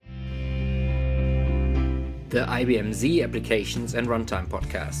the IBM Z Applications and Runtime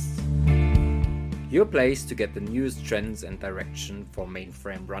Podcasts. Your place to get the newest trends and direction for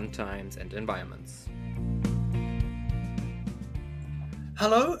mainframe runtimes and environments.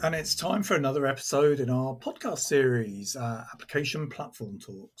 Hello, and it's time for another episode in our podcast series, Application Platform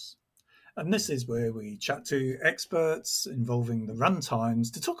Talks. And this is where we chat to experts involving the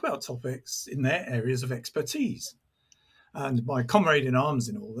runtimes to talk about topics in their areas of expertise. And my comrade in arms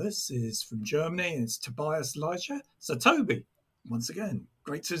in all this is from Germany, it's Tobias Leitscher. So Toby, once again,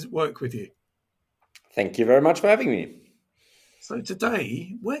 great to work with you. Thank you very much for having me. So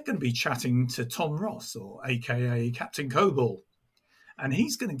today we're going to be chatting to Tom Ross, or AKA Captain COBOL. And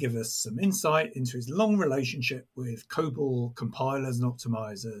he's going to give us some insight into his long relationship with COBOL compilers and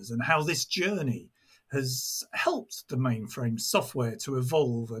optimizers and how this journey has helped the mainframe software to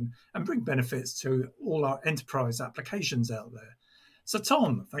evolve and bring benefits to all our enterprise applications out there. So,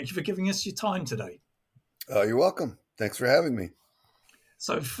 Tom, thank you for giving us your time today. You're welcome. Thanks for having me.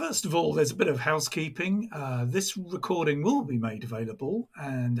 So, first of all, there's a bit of housekeeping. This recording will be made available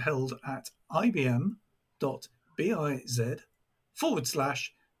and held at ibm.biz/Z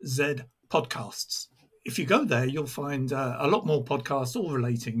podcasts. If you go there, you'll find a lot more podcasts all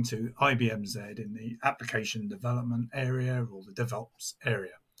relating to IBM Z in the application development area or the DevOps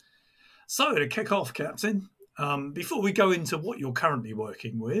area. So to kick off, Captain, before we go into what you're currently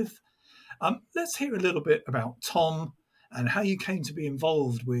working with, let's hear a little bit about Tom and how you came to be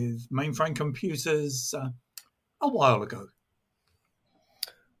involved with mainframe computers a while ago.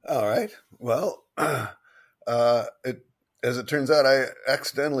 All right. Well, as it turns out, I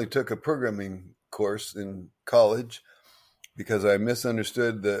accidentally took a programming course in college because I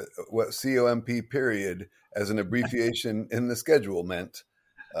misunderstood what COMP period as an abbreviation in the schedule meant.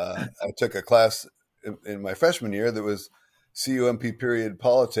 I took a class in my freshman year that was COMP period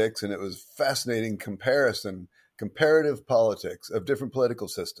politics, and it was fascinating comparative politics of different political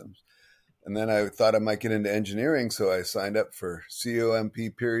systems. And then I thought I might get into engineering, so I signed up for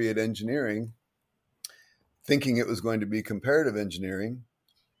COMP period engineering, thinking it was going to be comparative engineering,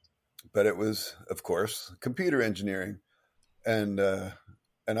 but it was, of course, computer engineering. And the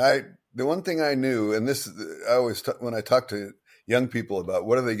one thing I knew, and this I always when I talk to young people about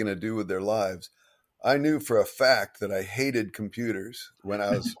what are they going to do with their lives, I knew for a fact that I hated computers when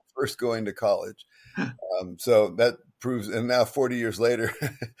I was first going to college. So that proves, and now 40 years later,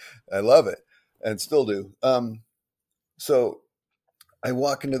 I love it and still do. So I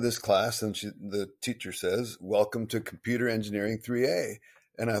walk into this class and the teacher says, "Welcome to Computer Engineering 3A."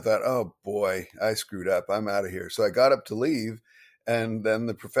 And I thought, oh boy, I screwed up. I'm out of here. So I got up to leave, and then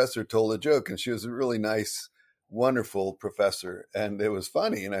the professor told a joke, and she was a really nice, wonderful professor. And it was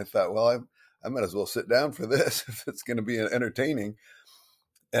funny. And I thought, well, I might as well sit down for this if it's going to be entertaining.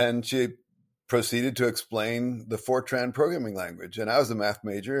 And she proceeded to explain the Fortran programming language. And I was a math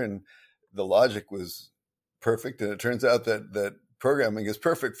major, and the logic was perfect. And it turns out that programming is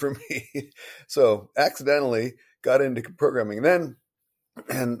perfect for me. So accidentally got into programming.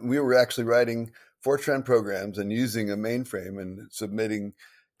 And we were actually writing Fortran programs and using a mainframe and submitting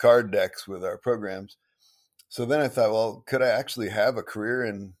card decks with our programs. So then I thought, well, could I actually have a career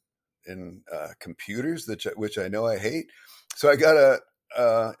in computers, which I know I hate? So I got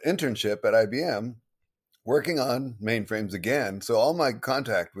a internship at IBM working on mainframes again. So all my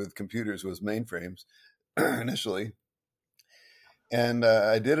contact with computers was mainframes initially. And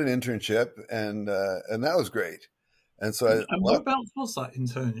I did an internship, and that was great. And so, whereabouts was that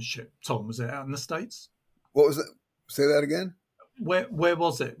internship, Tom? Was it out in the States? What was it? Say that again. Where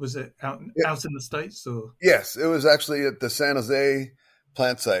was it? Was it out in the States? Or? Yes, it was actually at the San Jose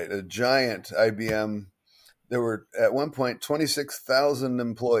plant site, a giant IBM. There were at one point 26,000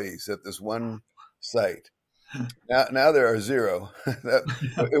 employees at this one site. Now there are zero.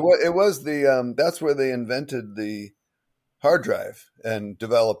 It was the that's where they invented the hard drive and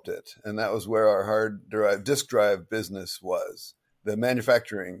developed it. And that was where our disk drive business was, the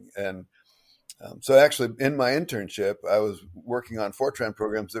manufacturing. And so actually in my internship, I was working on Fortran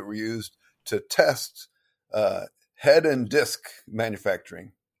programs that were used to test head and disk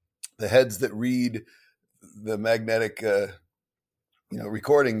manufacturing, the heads that read the magnetic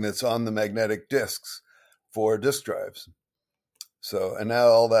recording that's on the magnetic disks for disk drives. So, and now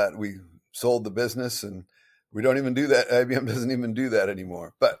all that, we sold the business, and we don't even do that. IBM doesn't even do that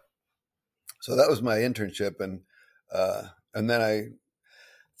anymore. But so that was my internship, and then I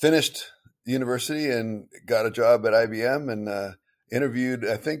finished university and got a job at IBM and interviewed.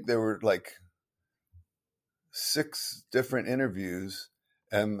 I think there were like 6 different interviews,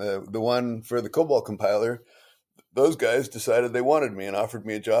 and the one for the COBOL compiler, those guys decided they wanted me and offered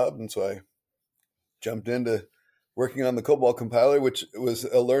me a job, and so I jumped into working on the COBOL compiler, which was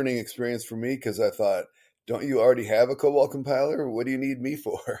a learning experience for me because I thought, don't you already have a COBOL compiler? What do you need me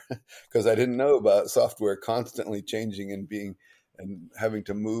for? Because I didn't know about software constantly changing and having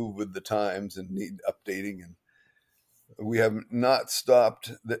to move with the times and need updating. And we have not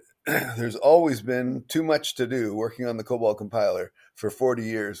stopped. There's always been too much to do working on the COBOL compiler for 40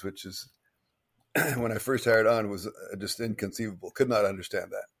 years, which is when I first hired on was just inconceivable. Could not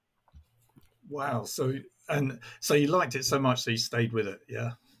understand that. Wow. So you liked it so much that you stayed with it.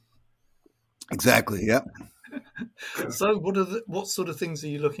 Yeah. Exactly. Yeah. So what sort of things are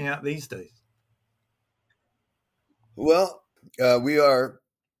you looking at these days? Well, we are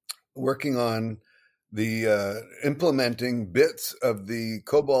working on the implementing bits of the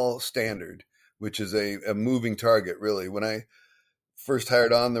COBOL standard, which is a moving target, really. When I first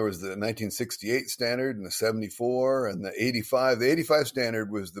hired on, there was the 1968 standard and the 74 and the 85. The 85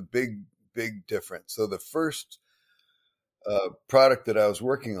 standard was the big difference. So the first product that I was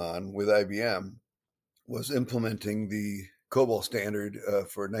working on with IBM was implementing the COBOL standard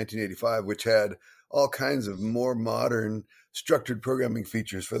for 1985, which had all kinds of more modern structured programming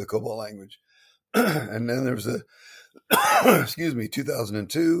features for the COBOL language. And then there was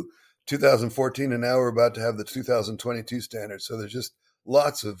 2002, 2014, and now we're about to have the 2022 standard. So there's just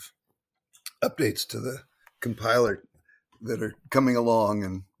lots of updates to the compiler that are coming along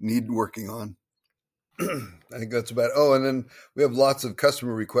and need working on. I think that's about it. Oh, and then we have lots of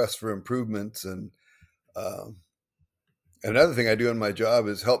customer requests for improvements. And another thing I do in my job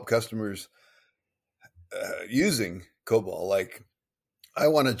is help customers using COBOL. Like, I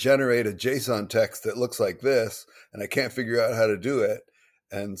want to generate a JSON text that looks like this, and I can't figure out how to do it.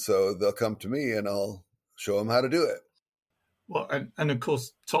 And so they'll come to me and I'll show them how to do it. Well, and of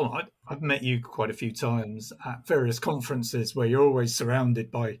course, Tom, I've met you quite a few times at various conferences where you're always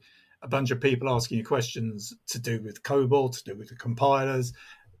surrounded by a bunch of people asking you questions to do with COBOL, to do with the compilers,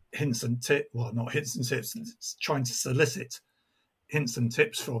 not hints and tips, trying to solicit hints and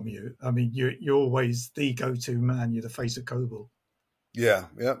tips from you. I mean, you're always the go-to man. You're the face of COBOL. Yeah,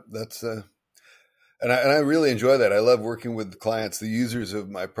 that's and I really enjoy that. I love working with clients, the users of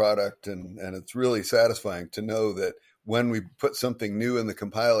my product, and it's really satisfying to know that when we put something new in the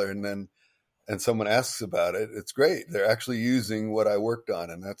compiler and someone asks about it, it's great. They're actually using what I worked on,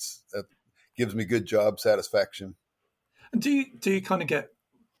 and that gives me good job satisfaction. And do you kind of get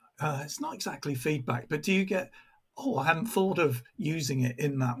it's not exactly feedback, but do you get, I hadn't thought of using it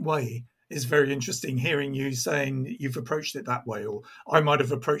in that way? It's very interesting hearing you saying you've approached it that way, or I might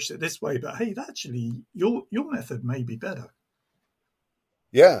have approached it this way, but hey, actually your method may be better.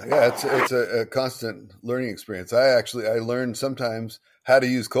 Yeah, it's a constant learning experience. I learn sometimes how to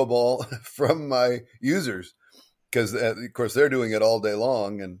use COBOL from my users because, of course, they're doing it all day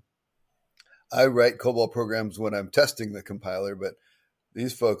long, and I write COBOL programs when I'm testing the compiler, but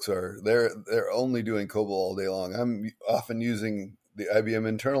these folks they're only doing COBOL all day long. I'm often using the IBM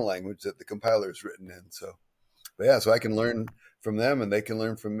internal language that the compiler is written in. So I can learn from them and they can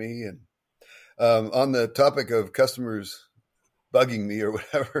learn from me. And on the topic of customers bugging me or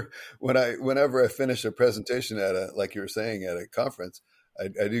whatever, whenever I finish a presentation like you were saying, at a conference,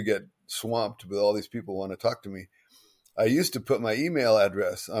 I do get swamped with all these people who want to talk to me. I used to put my email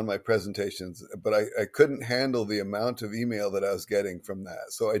address on my presentations, but I couldn't handle the amount of email that I was getting from that.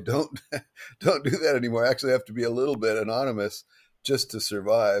 So I don't do that anymore. I actually have to be a little bit anonymous just to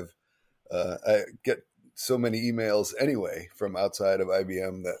survive. I get so many emails anyway from outside of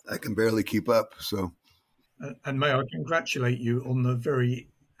IBM that I can barely keep up. So, and may I congratulate you on the very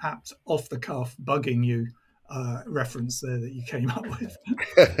apt off-the-cuff bugging you reference there that you came up with.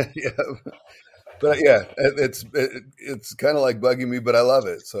 Yeah. But yeah, it's kind of like bugging me, but I love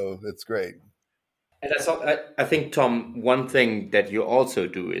it. So it's great. And I think, Tom, one thing that you also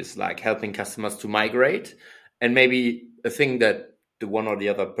do is like helping customers to migrate. And maybe a thing that the one or the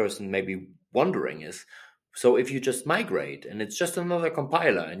other person may be wondering is, so if you just migrate and it's just another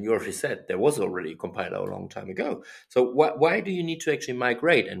compiler, and you already said there was already a compiler a long time ago. So why do you need to actually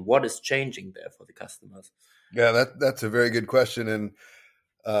migrate, and what is changing there for the customers? Yeah, that's a very good question. And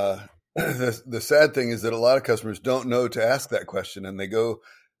the sad thing is that a lot of customers don't know to ask that question, and they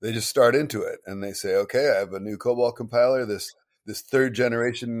just start into it and they say, okay, I have a new COBOL compiler, this third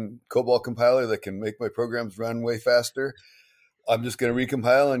generation COBOL compiler that can make my programs run way faster. I'm just going to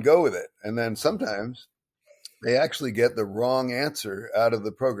recompile and go with it. And then sometimes they actually get the wrong answer out of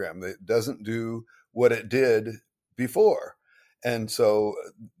the program. It doesn't do what it did before. And so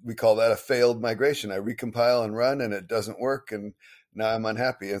we call that a failed migration. I recompile and run and it doesn't work, and now I'm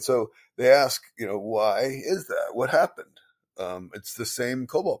unhappy. And so they ask, why is that? What happened? It's the same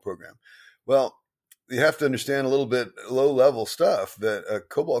COBOL program. Well, you have to understand a little bit low-level stuff, that a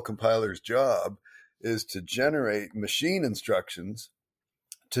COBOL compiler's job is to generate machine instructions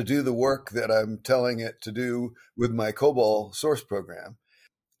to do the work that I'm telling it to do with my COBOL source program.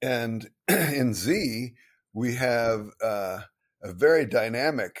 And in Z, we have a very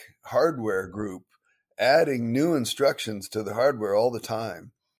dynamic hardware group adding new instructions to the hardware all the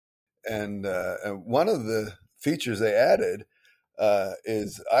time. And one of the features they added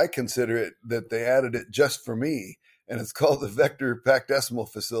is, I consider it that they added it just for me, and it's called the vector packed decimal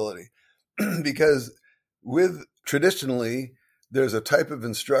facility. Because traditionally, there's a type of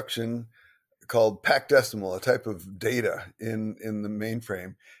instruction called packed decimal, a type of data in the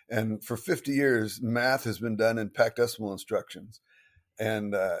mainframe. And for 50 years, math has been done in packed decimal instructions.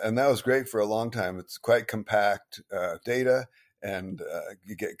 And that was great for a long time. It's quite compact data, and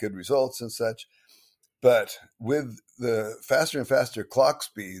you get good results and such. But with the faster and faster clock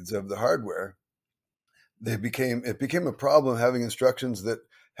speeds of the hardware, it became a problem having instructions that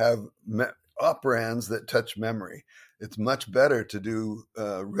have operands that touch memory. It's much better to do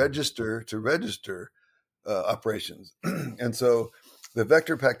register to register operations. And so the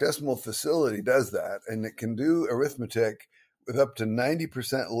vector packed decimal facility does that, and it can do arithmetic with up to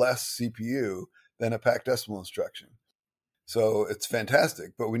 90% less CPU than a packed decimal instruction. So it's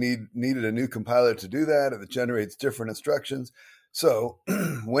fantastic, but we needed a new compiler to do that, and it generates different instructions. So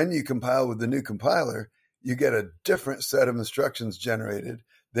when you compile with the new compiler, you get a different set of instructions generated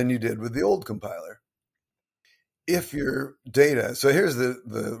than you did with the old compiler. If your data, so here's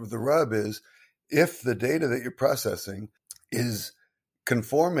the rub is, if the data that you're processing is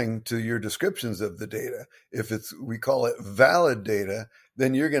conforming to your descriptions of the data, if we call it valid data,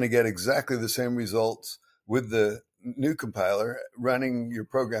 then you're going to get exactly the same results with the new compiler, running your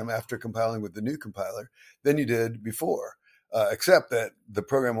program after compiling with the new compiler, than you did before, except that the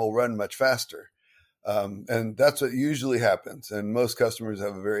program will run much faster. And that's what usually happens. And most customers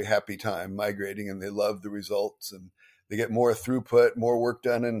have a very happy time migrating, and they love the results, and they get more throughput, more work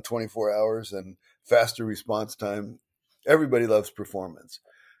done in 24 hours, and faster response time. Everybody loves performance.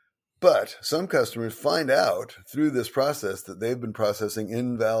 But some customers find out through this process that they've been processing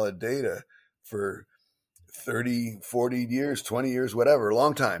invalid data for 30, 40 years, 20 years, whatever, a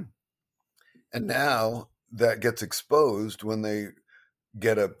long time. And now that gets exposed when they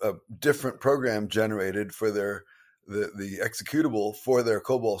get a different program generated for the executable for their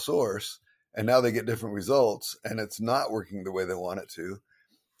COBOL source, and now they get different results, and it's not working the way they want it to.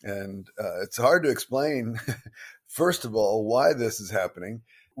 And it's hard to explain, first of all, why this is happening.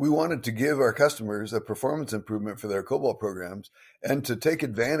 We wanted to give our customers a performance improvement for their COBOL programs and to take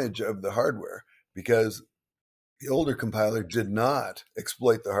advantage of the hardware, because the older compiler did not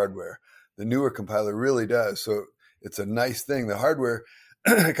exploit the hardware. The newer compiler really does. So it's a nice thing. The hardware,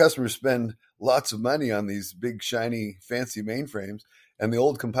 customers spend lots of money on these big, shiny, fancy mainframes, and the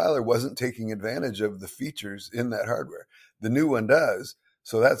old compiler wasn't taking advantage of the features in that hardware. The new one does,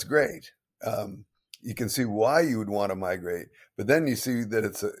 so that's great. You can see why you would want to migrate, but then you see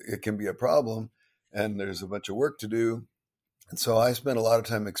that it can be a problem, and there's a bunch of work to do. And so I spent a lot of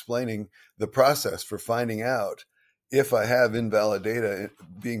time explaining the process for finding out if I have invalid data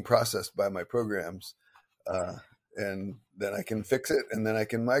being processed by my programs, and then I can fix it, and then I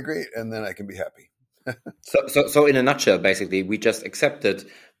can migrate, and then I can be happy. So in a nutshell, basically, we just accepted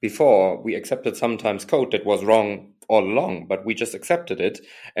before, we accepted sometimes code that was wrong all along, but we just accepted it.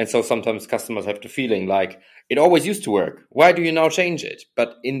 And so sometimes customers have the feeling like, it always used to work. Why do you now change it?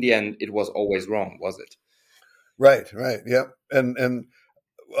 But in the end, it was always wrong, was it? Right. Yep. And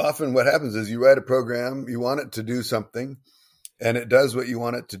often what happens is you write a program, you want it to do something, and it does what you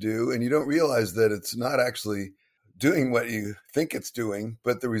want it to do, and you don't realize that it's not actually doing what you think it's doing,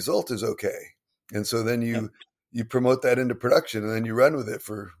 but the result is okay. And so then you promote that into production, and then you run with it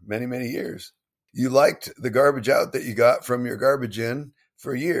for many, many years. You liked the garbage out that you got from your garbage in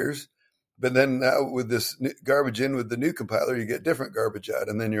for years, but then now with this garbage in with the new compiler, you get different garbage out,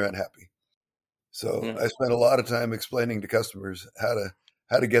 and then you're unhappy. So I spent a lot of time explaining to customers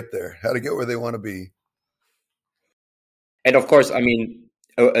how to get there, how to get where they want to be. And of course, I mean,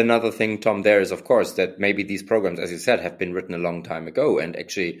 another thing, Tom, there is, of course, that maybe these programs, as you said, have been written a long time ago. And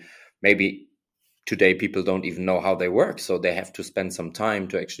actually, maybe today people don't even know how they work. So they have to spend some time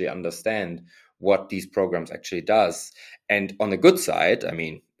to actually understand what these programs actually does. And on the good side, I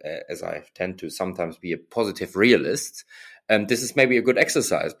mean, as I tend to sometimes be a positive realist, And this is maybe a good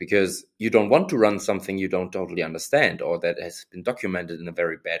exercise because you don't want to run something you don't totally understand or that has been documented in a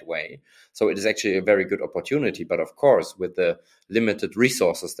very bad way. So it is actually a very good opportunity. But of course, with the limited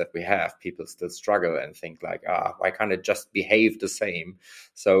resources that we have, people still struggle and think like, why can't it just behave the same?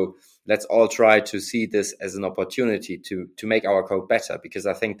 So let's all try to see this as an opportunity to make our code better, because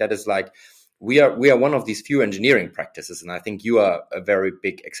I think that is like, we are one of these few engineering practices, and I think you are a very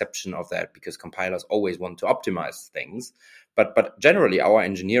big exception of that, because compilers always want to optimize things. But generally, our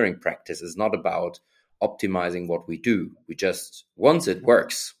engineering practice is not about optimizing what we do. We just, once it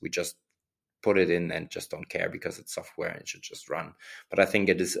works, we just put it in and just don't care because it's software and it should just run. But I think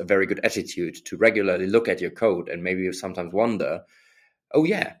it is a very good attitude to regularly look at your code and maybe you sometimes wonder, oh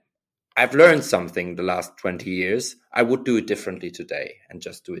yeah, I've learned something the last 20 years. I would do it differently today and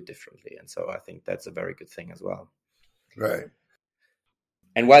just do it differently. And so I think that's a very good thing as well. Right.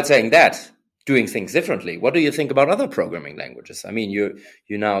 And while saying that, doing things differently, what do you think about other programming languages? I mean, you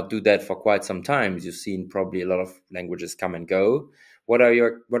now do that for quite some time. You've seen probably a lot of languages come and go. What are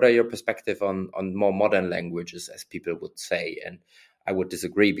your perspective on more modern languages, as people would say? And I would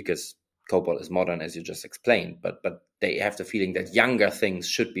disagree, because COBOL is modern, as you just explained, but they have the feeling that younger things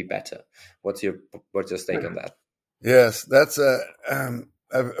should be better. What's your take on that? Yes, that's I've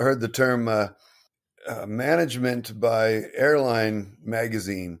heard the term management by airline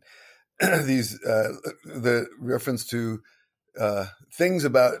magazine. These the reference to things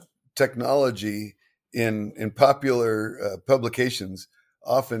about technology in popular publications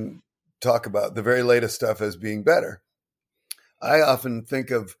often talk about the very latest stuff as being better. I often think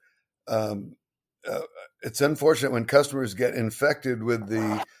of it's unfortunate when customers get infected with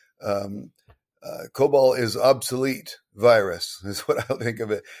the COBOL is obsolete virus, is what I think of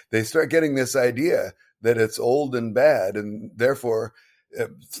it. They start getting this idea that it's old and bad, and therefore,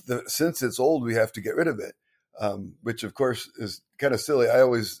 since it's old, we have to get rid of it, which of course is kind of silly. I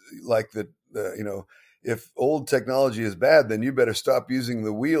always like that, if old technology is bad, then you better stop using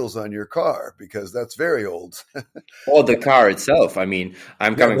the wheels on your car, because that's very old. Or the car itself. I mean,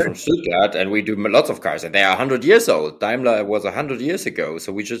 I'm coming from Stuttgart, and we do lots of cars, and they are 100 years old. Daimler was 100 years ago,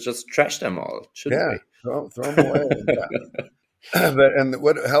 so we should just trash them all, shouldn't we? Throw them away.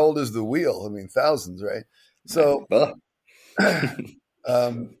 But how old is the wheel? I mean, thousands, right? So,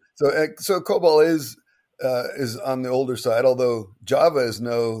 so COBOL is on the older side, although Java is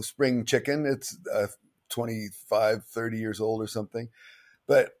no spring chicken. It's 25, 30 years old or something.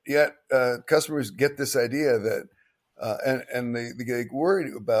 But yet customers get this idea that, and they get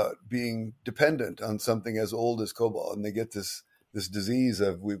worried about being dependent on something as old as COBOL. And they get this disease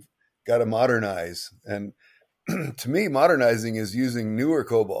of, we've got to modernize. And to me, modernizing is using newer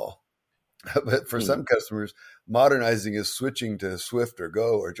COBOL. But for some customers, modernizing is switching to Swift or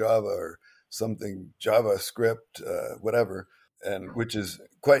Go or Java or something, JavaScript, whatever, and which is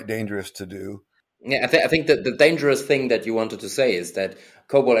quite dangerous to do. Yeah, I think that the dangerous thing that you wanted to say is that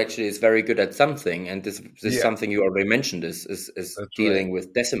COBOL actually is very good at something, and this is something you already mentioned is dealing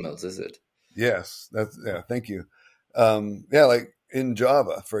with decimals, is it? Yes, thank you. Like in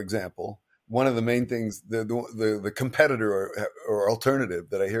Java, for example, one of the main things, the competitor or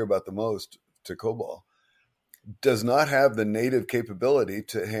alternative that I hear about the most to COBOL does not have the native capability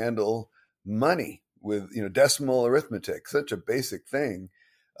to handle money with decimal arithmetic, such a basic thing.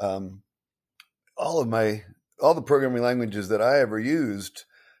 All the programming languages that I ever used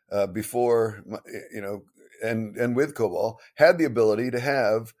before, and with COBOL had the ability to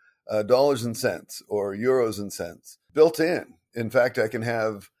have dollars and cents or euros and cents built in. In fact, I can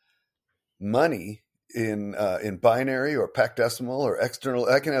have money in binary or pacdecimal or external.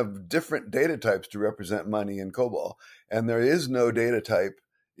 I can have different data types to represent money in COBOL, and there is no data type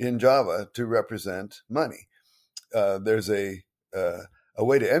in Java to represent money. There's a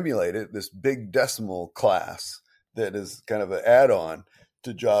way to emulate it, this big decimal class that is kind of an add-on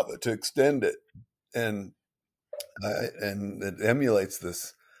to Java to extend it, and it emulates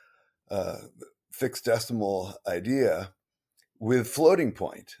this fixed decimal idea with floating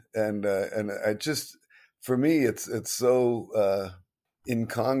point. And I just, for me, it's so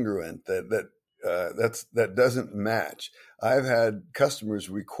incongruent that doesn't match. I've had customers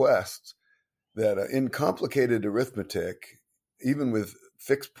request that in complicated arithmetic, even with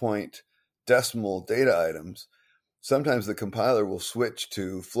fixed point decimal data items, sometimes the compiler will switch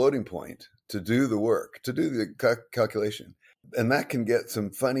to floating point to do the work, to do the calculation. And that can get some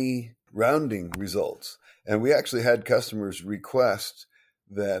funny rounding results. And we actually had customers request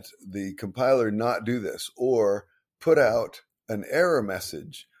that the compiler not do this, or put out an error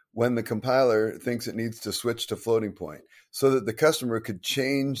message when the compiler thinks it needs to switch to floating point, so that the customer could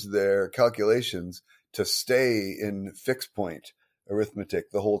change their calculations to stay in fixed point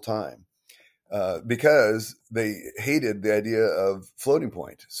arithmetic the whole time because they hated the idea of floating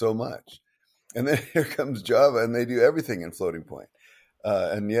point so much. And then here comes Java, and they do everything in floating point,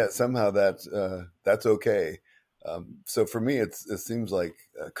 and yet somehow that's okay. So for me, it seems like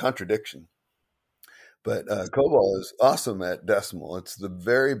a contradiction. But COBOL is awesome at decimal. It's the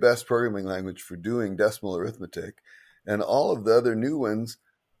very best programming language for doing decimal arithmetic. And all of the other new ones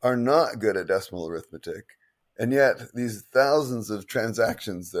are not good at decimal arithmetic. And yet these thousands of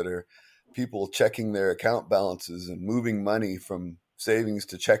transactions that are people checking their account balances and moving money from savings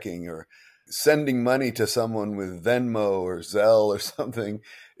to checking, or sending money to someone with Venmo or Zelle or something,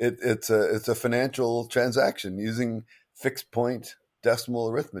 it's a financial transaction using fixed point decimal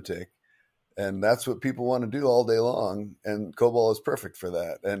arithmetic. And that's what people want to do all day long. And COBOL is perfect for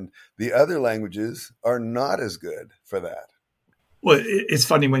that. And the other languages are not as good for that. Well, it's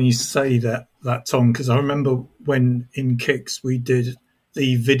funny when you say that Tom, because I remember when in Kix we did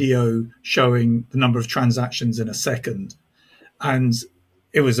the video showing the number of transactions in a second. And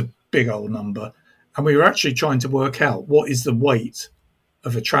it was a big old number. And we were actually trying to work out what is the weight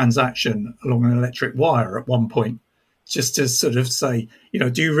of a transaction along an electric wire at one point, just to sort of say,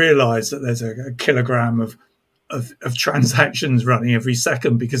 do you realize that there's a kilogram of transactions running every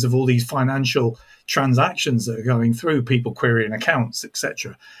second because of all these financial transactions that are going through, people querying accounts,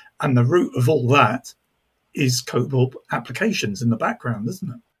 etc. And the root of all that is COBOL applications in the background, isn't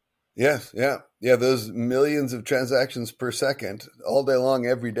it? Yes, yeah. Those millions of transactions per second all day long,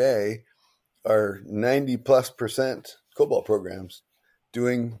 every day, are 90+% COBOL programs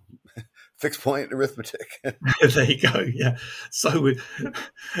doing fixed point arithmetic. There you go. Yeah. So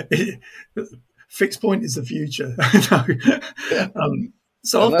fixed point is the future.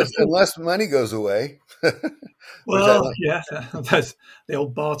 So unless money goes away. Well, yeah, that's the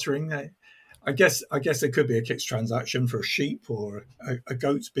old bartering. I guess there could be a Kix transaction for a sheep or a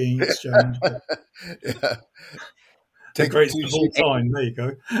goat's being exchanged. Yeah. Take great of all time. There you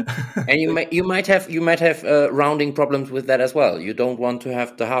go. And you might have rounding problems with that as well. You don't want to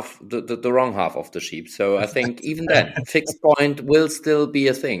have the wrong half of the sheep. So I think even then, fixed point will still be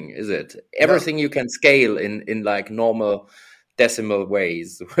a thing, is it? Everything you can scale in like normal decimal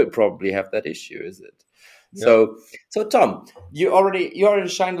ways will probably have that issue, is it? Yeah. So Tom, you already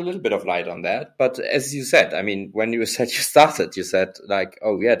shined a little bit of light on that. But as you said, I mean, when you said you started, you said like,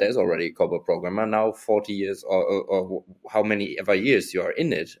 oh yeah, there's already a COBOL programmer now, 40 years or how many ever years you are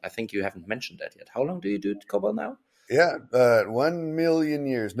in it. I think you haven't mentioned that yet. How long do you do COBOL now? Yeah, 1 million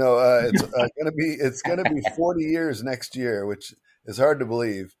years. No, it's gonna be 40 years next year, which is hard to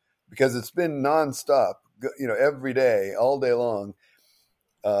believe because it's been nonstop, every day, all day long.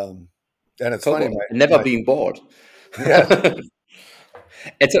 And it's funny, never being bored. Yeah.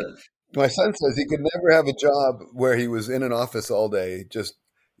 My son says he could never have a job where he was in an office all day, just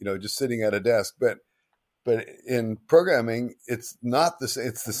sitting at a desk. But in programming, it's not the same.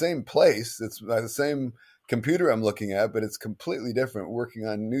 It's the same place. It's the same computer I'm looking at, but it's completely different. Working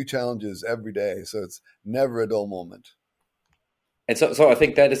on new challenges every day, so it's never a dull moment. And so I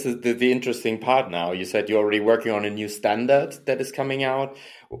think that is the interesting part now. You said you're already working on a new standard that is coming out.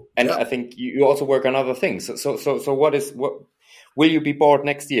 And I think you also work on other things. So what will you be bored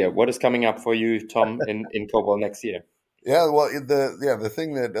next year? What is coming up for you, Tom, in COBOL next year? Yeah, well, the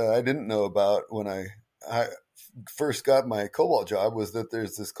thing that I didn't know about when I first got my COBOL job was that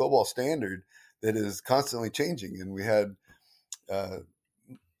there's this COBOL standard that is constantly changing. And we had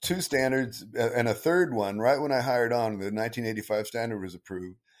 2 standards and a third one right when I hired on. The 1985 standard was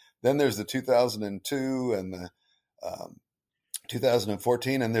approved. Then there's the 2002 and the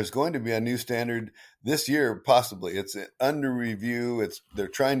 2014, and there's going to be a new standard this year, possibly. It's under review. They're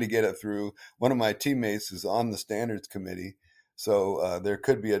trying to get it through. One of my teammates is on the standards committee, so there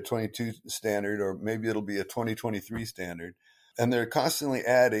could be a 22 standard, or maybe it'll be a 2023 standard. And they're constantly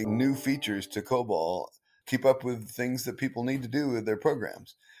adding new features to COBOL, keep up with things that people need to do with their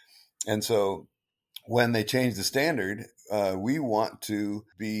programs. And so when they change the standard, we want to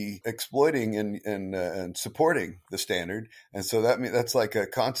be exploiting and supporting the standard. And so that's like a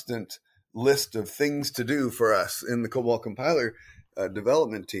constant list of things to do for us in the COBOL compiler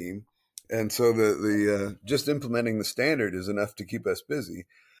development team. And so the just implementing the standard is enough to keep us busy.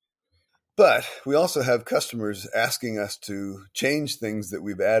 But we also have customers asking us to change things that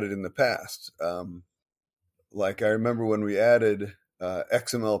we've added in the past. Like I remember when we added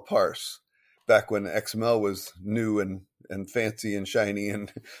XML parse back when XML was new and fancy and shiny,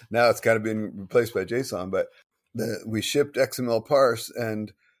 and now it's kind of been replaced by JSON. But we shipped XML parse,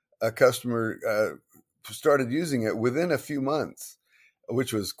 and a customer started using it within a few months.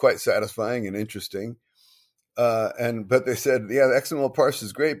 which was quite satisfying and interesting. But they said, yeah, the XML parse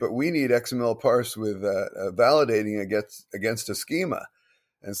is great, but we need XML parse with validating against a schema.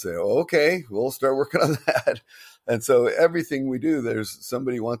 And say, okay, we'll start working on that. And so everything we do, there's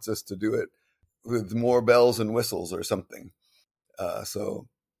somebody wants us to do it with more bells and whistles or something. So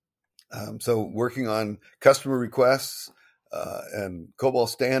working on customer requests and COBOL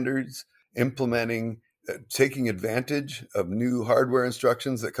standards, implementing, taking advantage of new hardware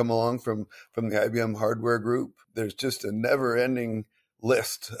instructions that come along from the IBM hardware group. There's just a never-ending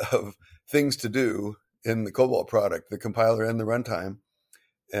list of things to do in the COBOL product, the compiler and the runtime.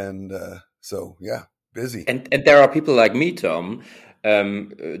 And busy. And there are people like me, Tom,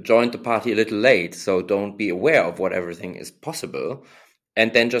 joined the party a little late, so don't be aware of what everything is possible.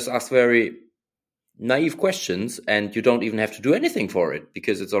 And then just ask very naive questions, and you don't even have to do anything for it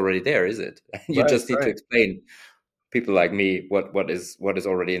because it's already there, is it? You just need to explain, people like me, what is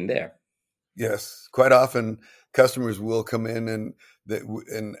already in there. Yes, quite often customers will come in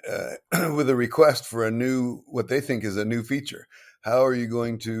with a request for what they think is a new feature. How are you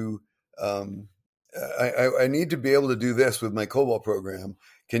going to? I need to be able to do this with my COBOL program.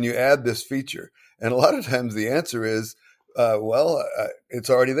 Can you add this feature? And a lot of times the answer is, it's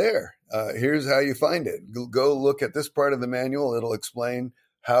already there. Here's how you find it. Go look at this part of the manual. It'll explain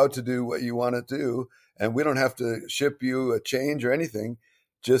how to do what you want to do. And we don't have to ship you a change or anything.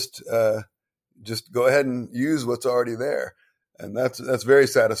 Just go ahead and use what's already there. And that's very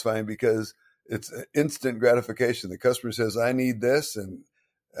satisfying because it's instant gratification. The customer says, I need this. And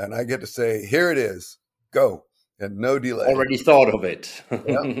I get to say, here it is, go. And no delay. Already thought of it.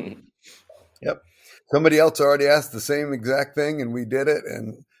 Yep. Somebody else already asked the same exact thing and we did it.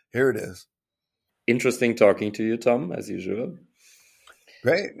 And here it is. Interesting talking to you, Tom, as usual.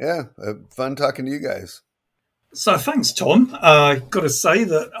 Great. Yeah. Fun talking to you guys. So thanks, Tom. I've got to say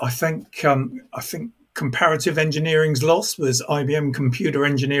that I think comparative engineering's loss was IBM computer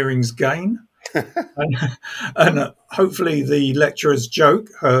engineering's gain. and hopefully the lecturer's joke,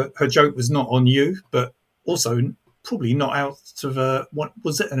 her joke was not on you, but also probably not out of what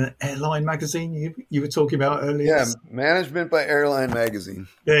was it, an airline magazine you were talking about earlier? Yeah, Management by Airline magazine.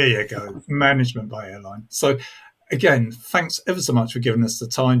 There you go, Management by Airline. So again, thanks ever so much for giving us the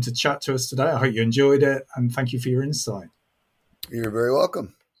time to chat to us today. I hope you enjoyed it, and thank you for your insight. You're very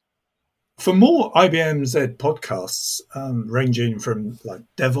welcome. For more IBM Z podcasts, ranging from like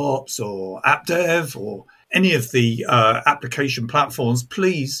DevOps or AppDev or any of the application platforms,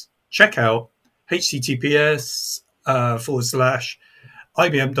 please check out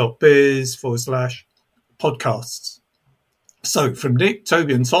https://ibm.biz/podcasts. So from Nick,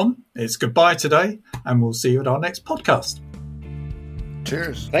 Toby and Tom, it's goodbye today, and we'll see you at our next podcast.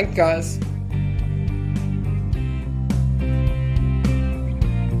 Cheers. Thanks, guys.